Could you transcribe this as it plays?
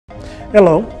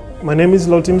Hello, my name is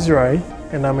Lotim Zirai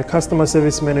and I'm a customer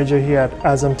service manager here at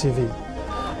Azam TV.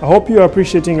 I hope you are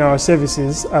appreciating our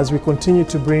services as we continue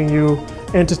to bring you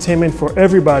entertainment for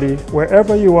everybody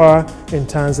wherever you are in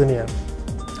Tanzania.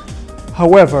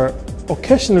 However,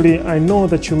 occasionally I know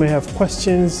that you may have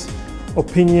questions,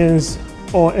 opinions,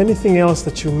 or anything else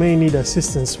that you may need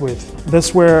assistance with.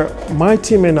 That's where my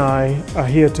team and I are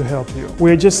here to help you.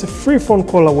 We're just a free phone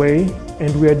call away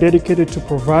and we are dedicated to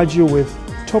provide you with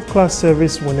top-class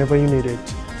service whenever you need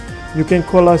it. You can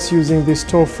call us using these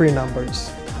toll-free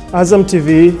numbers. Azam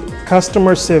TV,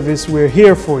 customer service, we're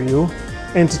here for you.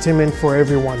 Entertainment for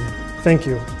everyone. Thank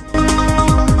you.